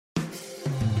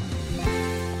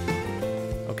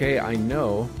Okay, I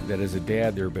know that as a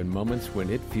dad, there have been moments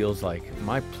when it feels like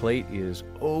my plate is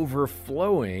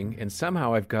overflowing and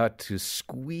somehow I've got to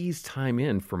squeeze time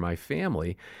in for my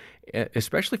family,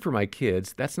 especially for my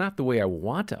kids. That's not the way I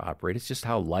want to operate. It's just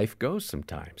how life goes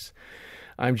sometimes.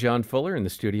 I'm John Fuller in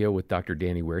the studio with Dr.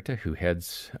 Danny Huerta, who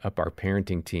heads up our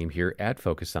parenting team here at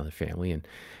Focus on the Family. And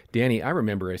Danny, I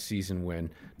remember a season when,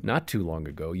 not too long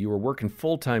ago, you were working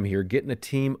full-time here, getting a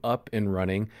team up and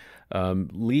running,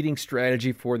 leading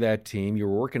strategy for that team. You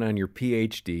were working on your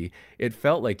PhD. It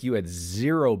felt like you had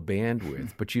zero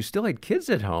bandwidth, but you still had kids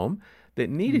at home that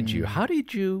needed you. How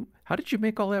did you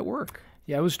make all that work?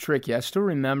 Yeah, it was tricky. I still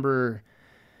remember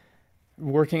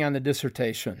working on the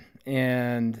dissertation,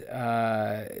 and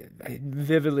I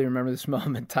vividly remember this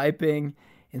moment, typing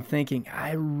and thinking,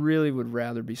 I really would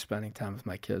rather be spending time with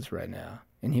my kids right now.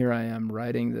 And here I am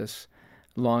writing this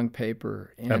long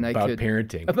paper. And about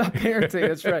parenting. About parenting,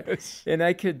 that's right. And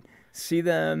I could see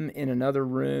them in another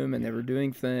room, and they were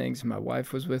doing things, and my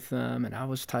wife was with them, and I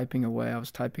was typing away.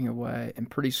 And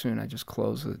pretty soon I just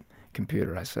closed the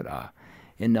computer. I said,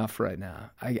 enough right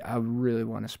now. I really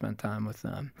want to spend time with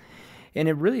them. And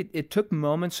it took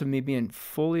moments of me being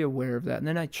fully aware of that. And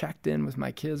then I checked in with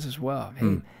my kids as well.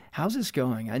 Hey, how's this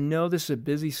going? I know this is a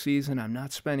busy season. I'm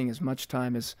not spending as much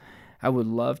time as I would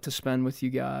love to spend with you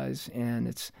guys. And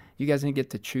you guys didn't get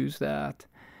to choose that.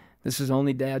 This is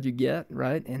only dad you get,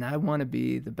 right? And I want to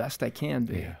be the best I can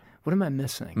be. Yeah. What am I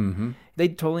missing? Mm-hmm. They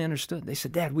totally understood. They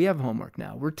said, Dad, we have homework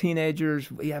now. We're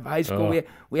teenagers. We have high school.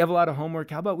 We have a lot of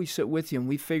homework. How about we sit with you? And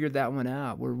we figured that one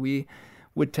out where we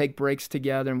would take breaks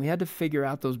together, and we had to figure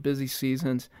out those busy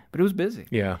seasons, but it was busy.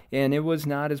 Yeah. And it was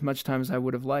not as much time as I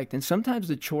would have liked. And sometimes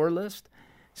the chore list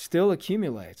still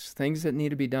accumulates, things that need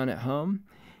to be done at home,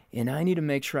 and I need to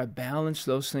make sure I balance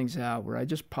those things out where I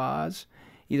just pause.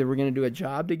 Either we're going to do a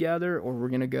job together or we're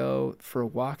going to go for a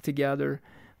walk together,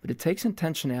 but it takes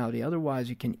intentionality. Otherwise,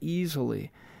 you can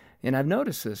easily, and I've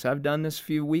noticed this, I've done this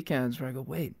few weekends where I go,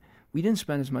 wait, we didn't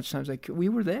spend as much time as we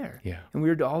were there. Yeah. And we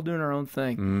were all doing our own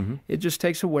thing. Mm-hmm. It just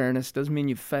takes awareness. Doesn't mean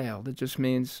you failed. It just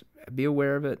means be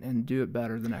aware of it and do it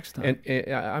better the next time.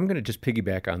 And I'm going to just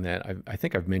piggyback on that. I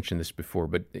think I've mentioned this before,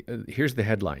 but here's the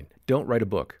headline. Don't write a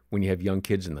book when you have young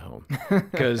kids in the home.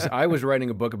 Because I was writing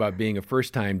a book about being a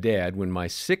first-time dad when my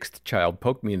sixth child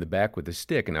poked me in the back with a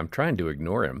stick, and I'm trying to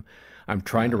ignore him. I'm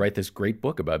trying to write this great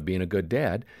book about being a good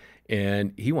dad,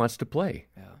 and he wants to play.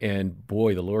 Yeah. And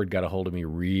boy, the Lord got a hold of me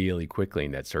really quickly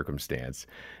in that circumstance.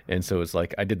 And so it's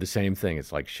like I did the same thing.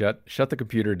 It's like, shut the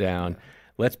computer down.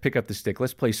 Let's pick up the stick.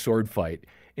 Let's play sword fight.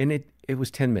 And it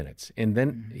was 10 minutes. And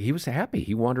then he was happy.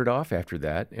 He wandered off after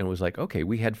that and was like, okay,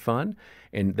 we had fun.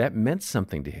 And that meant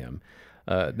something to him.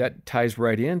 That ties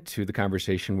right into the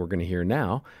conversation we're going to hear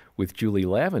now with Julie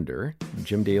Lavender.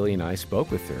 Jim Daly and I spoke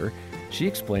with her. She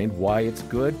explained why it's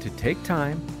good to take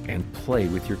time and play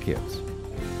with your kids.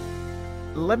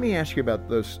 Let me ask you about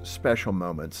those special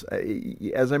moments.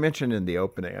 As I mentioned in the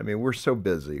opening, I mean, we're so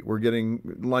busy. We're getting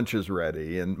lunches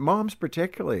ready, and moms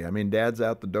particularly. I mean, dad's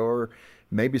out the door.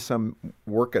 Maybe some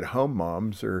work-at-home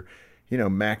moms are,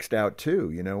 maxed out too,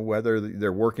 whether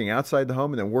they're working outside the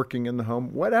home and then working in the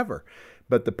home, whatever.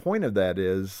 But the point of that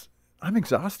is I'm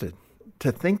exhausted.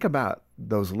 To think about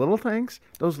those little things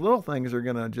are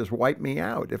going to just wipe me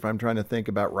out if I'm trying to think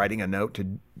about writing a note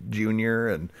to Junior.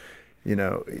 And,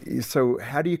 so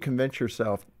how do you convince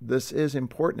yourself this is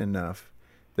important enough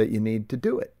that you need to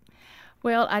do it?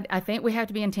 Well, I think we have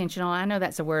to be intentional. I know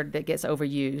that's a word that gets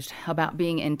overused about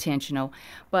being intentional,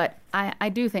 but I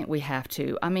do think we have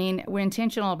to. I mean, we're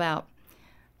intentional about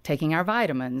taking our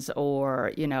vitamins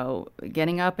or,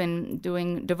 getting up and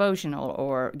doing devotional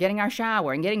or getting our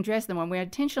shower and getting dressed. And when we're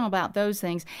intentional about those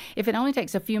things, if it only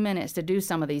takes a few minutes to do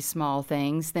some of these small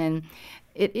things, then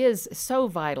it is so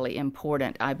vitally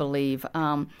important, I believe.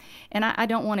 And I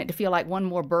don't want it to feel like one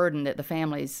more burden that the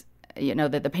families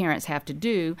that the parents have to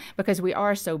do because we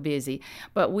are so busy.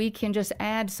 But we can just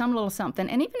add some little something.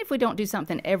 And even if we don't do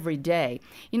something every day,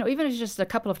 even if it's just a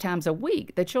couple of times a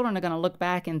week, the children are going to look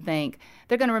back and think,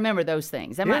 they're going to remember those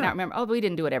things. They might not remember, we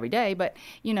didn't do it every day, but,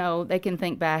 they can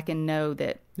think back and know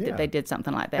that they did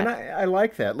something like that. And I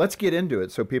like that. Let's get into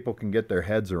it so people can get their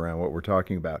heads around what we're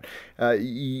talking about.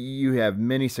 You have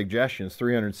many suggestions,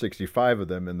 365 of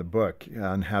them in the book,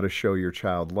 on how to show your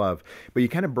child love. But you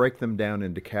kind of break them down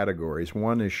into categories.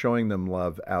 One is showing them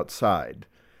love outside.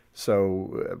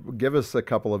 So give us a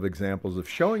couple of examples of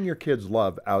showing your kids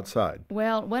love outside.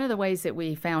 Well, one of the ways that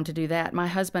we found to do that, my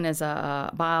husband is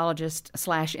a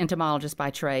biologist/entomologist by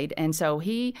trade, and so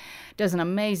he does an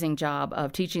amazing job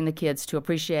of teaching the kids to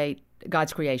appreciate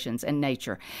God's creations and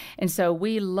nature. And so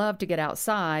we love to get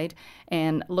outside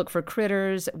and look for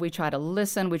critters. We try to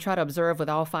listen. We try to observe with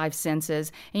all five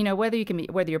senses. And, whether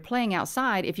you're playing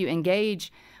outside, if you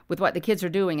engage with what the kids are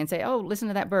doing and say, oh, listen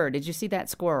to that bird. Did you see that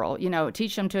squirrel?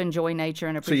 Teach them to enjoy nature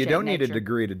and appreciate nature. So you don't nature. need a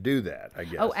degree to do that, I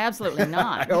guess. Oh, absolutely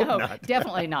not. I hope No, not.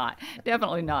 Definitely not.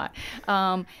 Definitely not.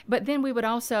 But then we would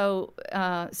also,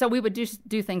 so we would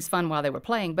do things fun while they were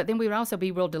playing, but then we would also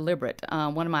be real deliberate.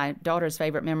 One of my daughter's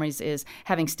favorite memories is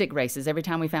having stick races every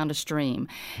time we found a stream.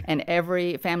 And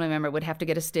every family member would have to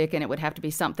get a stick, and it would have to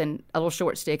be something, a little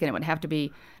short stick, and it would have to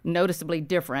be noticeably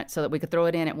different so that we could throw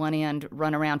it in at one end,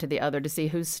 run around to the other to see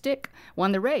whose stick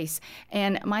won the race.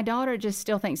 And my daughter just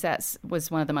still thinks that was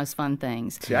one of the most fun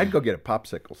things. See, I'd go get a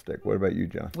popsicle stick. What about you,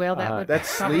 John? Well, that's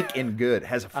sleek and good.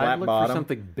 Has a flat I'd look bottom. for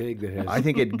something big that has. I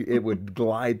think it would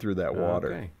glide through that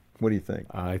water. Okay. What do you think?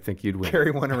 I think you'd win.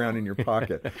 Carry one around in your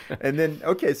pocket. And then,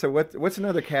 okay, so what's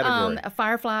another category?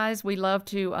 Fireflies, we love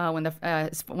to, when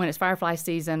it's firefly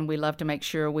season, we love to make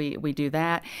sure we do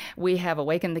that. We have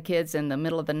awakened the kids in the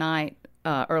middle of the night,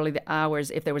 early hours,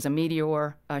 if there was a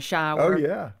meteor shower. Oh,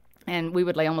 yeah. And we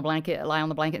would lie on the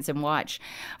blankets and watch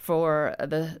for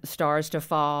the stars to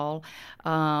fall.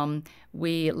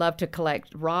 We love to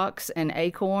collect rocks and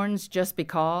acorns just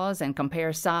because, and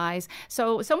compare size.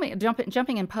 So many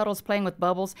jumping in puddles, playing with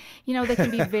bubbles. They can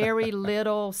be very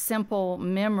little, simple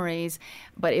memories.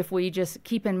 But if we just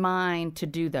keep in mind to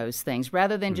do those things,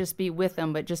 rather than just be with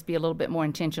them, but just be a little bit more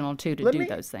intentional too to do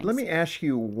those things. Let me ask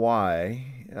you why.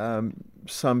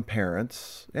 Some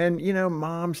parents, and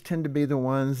moms tend to be the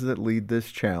ones that lead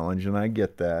this challenge, and I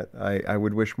get that. I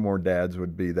would wish more dads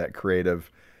would be that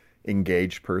creative,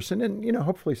 engaged person, and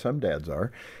hopefully some dads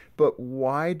are. But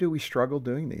why do we struggle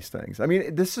doing these things? I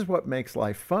mean, this is what makes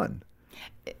life fun.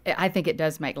 I think it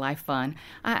does make life fun.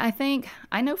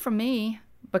 I know for me,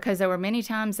 because there were many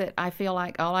times that I feel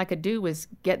like all I could do was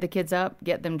get the kids up,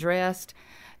 get them dressed,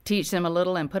 teach them a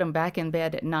little, and put them back in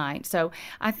bed at night. So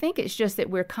I think it's just that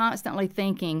we're constantly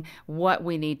thinking what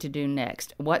we need to do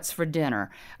next. What's for dinner?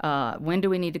 When do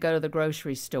we need to go to the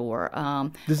grocery store?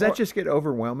 Does that just get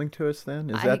overwhelming to us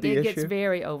then? Is that the issue? It gets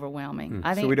very overwhelming.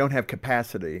 I think, so we don't have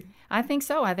capacity. I think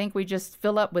so. I think we just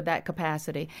fill up with that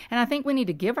capacity. And I think we need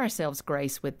to give ourselves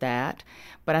grace with that.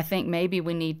 But I think maybe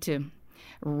we need to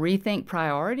rethink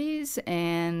priorities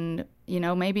and,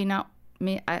 maybe not.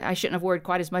 I shouldn't have worried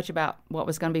quite as much about what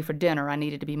was going to be for dinner. I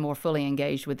needed to be more fully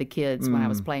engaged with the kids when I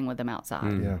was playing with them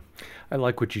outside. Yeah, I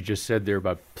like what you just said there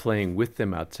about playing with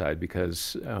them outside,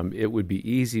 because it would be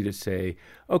easy to say,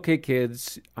 okay,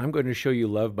 kids, I'm going to show you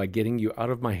love by getting you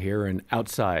out of my hair and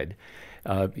outside.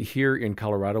 Here in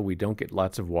Colorado, we don't get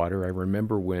lots of water. I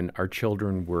remember when our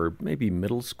children were maybe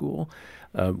middle school,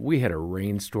 we had a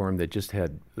rainstorm that just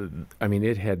had,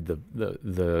 it had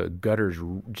the gutters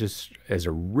just as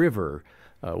a river.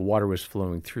 Water was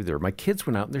flowing through there. My kids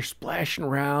went out and they're splashing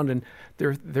around and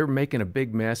they're making a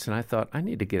big mess. And I thought, I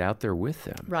need to get out there with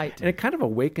them. Right. And it kind of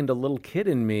awakened a little kid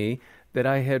in me that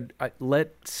I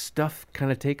let stuff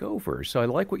kind of take over. So I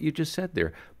like what you just said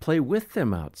there. Play with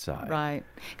them outside. Right.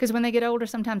 Because when they get older,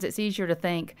 sometimes it's easier to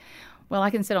think, well, I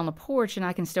can sit on the porch and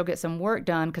I can still get some work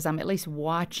done because I'm at least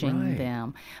watching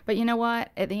them. But you know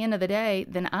what? At the end of the day,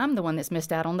 then I'm the one that's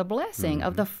missed out on the blessing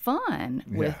of the fun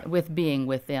with being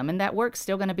with them. And that work's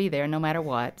still going to be there no matter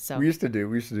what. So we used to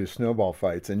do snowball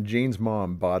fights, and Jean's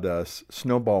mom bought us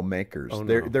snowball makers. Oh,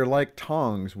 they're like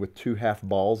tongs with two half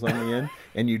balls on the end,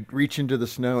 and you'd reach into the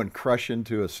snow and crush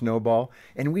into a snowball,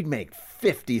 and we'd make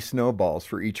 50 snowballs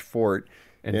for each fort.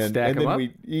 And stack them then up?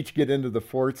 we each get into the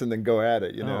forts and then go at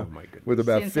it, Oh, my goodness. with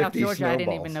about in 50 South Georgia, snowballs. I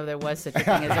didn't even know there was such a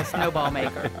thing as a snowball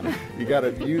maker. You got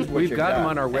to use what We've you got them got.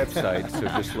 on our website, so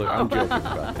just look. I'm joking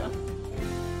about that.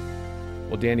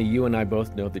 Well, Danny, you and I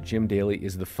both know that Jim Daly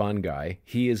is the fun guy.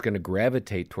 He is going to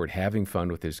gravitate toward having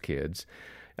fun with his kids.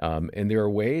 And there are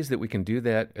ways that we can do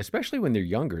that, especially when they're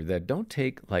younger, that don't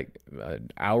take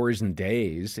hours and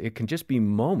days. It can just be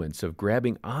moments of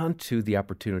grabbing onto the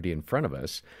opportunity in front of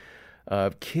us.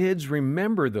 Kids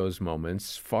remember those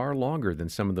moments far longer than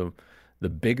some of the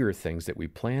bigger things that we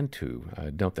plan to,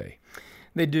 don't they?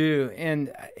 They do,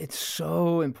 and it's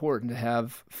so important to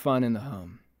have fun in the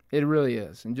home. It really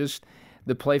is, and just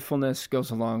the playfulness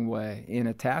goes a long way in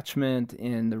attachment,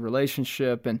 in the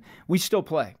relationship, and we still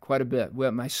play quite a bit.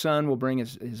 My son will bring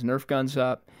his Nerf guns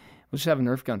up. We'll just have a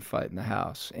Nerf gun fight in the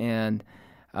house, and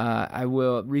I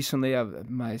will. Recently,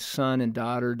 my son and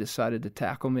daughter decided to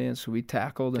tackle me, and so we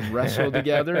tackled and wrestled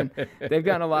together, and they've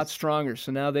gotten a lot stronger.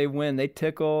 So now they win. They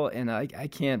tickle, and I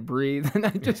can't breathe, and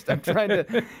I'm trying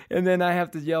to, and then I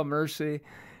have to yell mercy.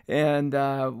 And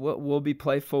we'll be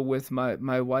playful with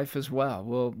my wife as well.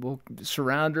 We'll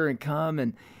surround her and come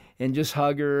and just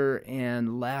hug her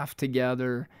and laugh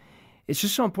together. It's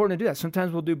just so important to do that.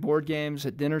 Sometimes we'll do board games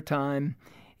at dinner time.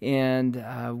 And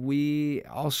we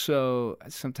also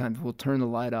sometimes we'll turn the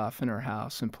light off in our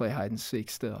house and play hide and seek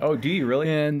still. Oh, do you really?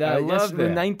 And I love that. We're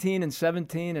 19 and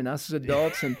 17 and us as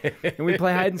adults, and we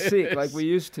play hide and seek like we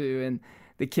used to. And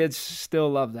the kids still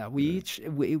love that.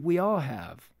 We all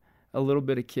have a little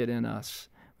bit of kid in us.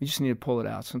 We just need to pull it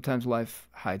out. Sometimes life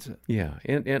hides it. Yeah,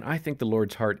 and I think the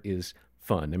Lord's heart is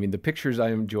fun. I mean, the pictures I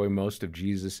enjoy most of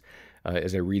Jesus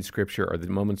as I read Scripture are the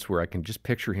moments where I can just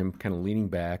picture him kind of leaning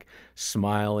back,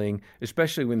 smiling,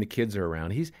 especially when the kids are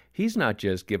around. He's not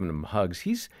just giving them hugs.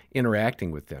 He's interacting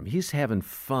with them. He's having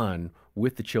fun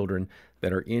with the children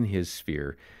that are in his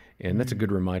sphere, and that's a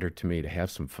good reminder to me to have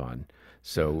some fun.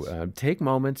 So take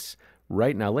moments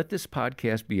right now. Let this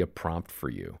podcast be a prompt for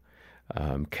you.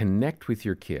 Connect with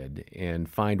your kid and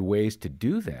find ways to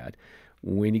do that.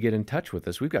 When you get in touch with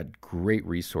us, we've got great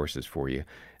resources for you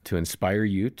to inspire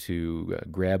you to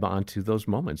grab onto those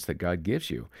moments that God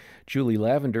gives you. Julie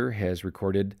Lavender has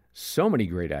recorded so many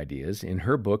great ideas in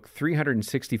her book,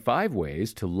 365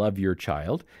 Ways to Love Your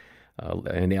Child.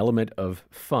 An element of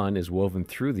fun is woven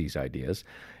through these ideas,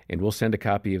 and we'll send a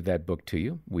copy of that book to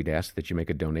you. We'd ask that you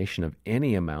make a donation of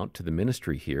any amount to the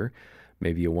ministry here.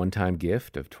 Maybe a one-time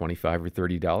gift of $25 or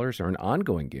 $30 or an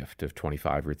ongoing gift of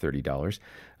 $25 or $30.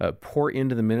 Pour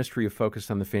into the ministry of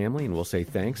Focus on the Family, and we'll say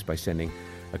thanks by sending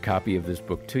a copy of this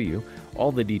book to you.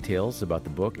 All the details about the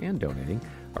book and donating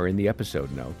are in the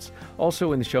episode notes.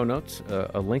 Also in the show notes,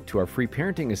 a link to our free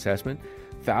parenting assessment.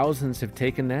 Thousands have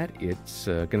taken that. It's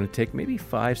going to take maybe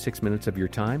 5-6 minutes of your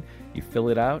time. You fill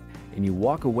it out, and you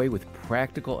walk away with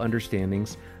practical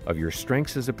understandings of your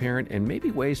strengths as a parent and maybe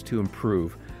ways to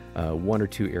improve one or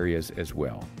two areas as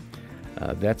well.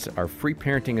 That's our free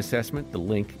parenting assessment. The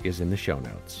link is in the show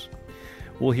notes.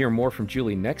 We'll hear more from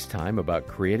Julie next time about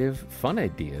creative, fun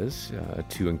ideas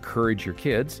to encourage your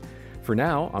kids. For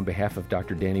now, on behalf of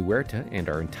Dr. Danny Huerta and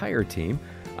our entire team,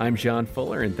 I'm John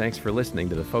Fuller, and thanks for listening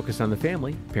to the Focus on the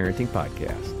Family Parenting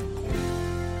Podcast.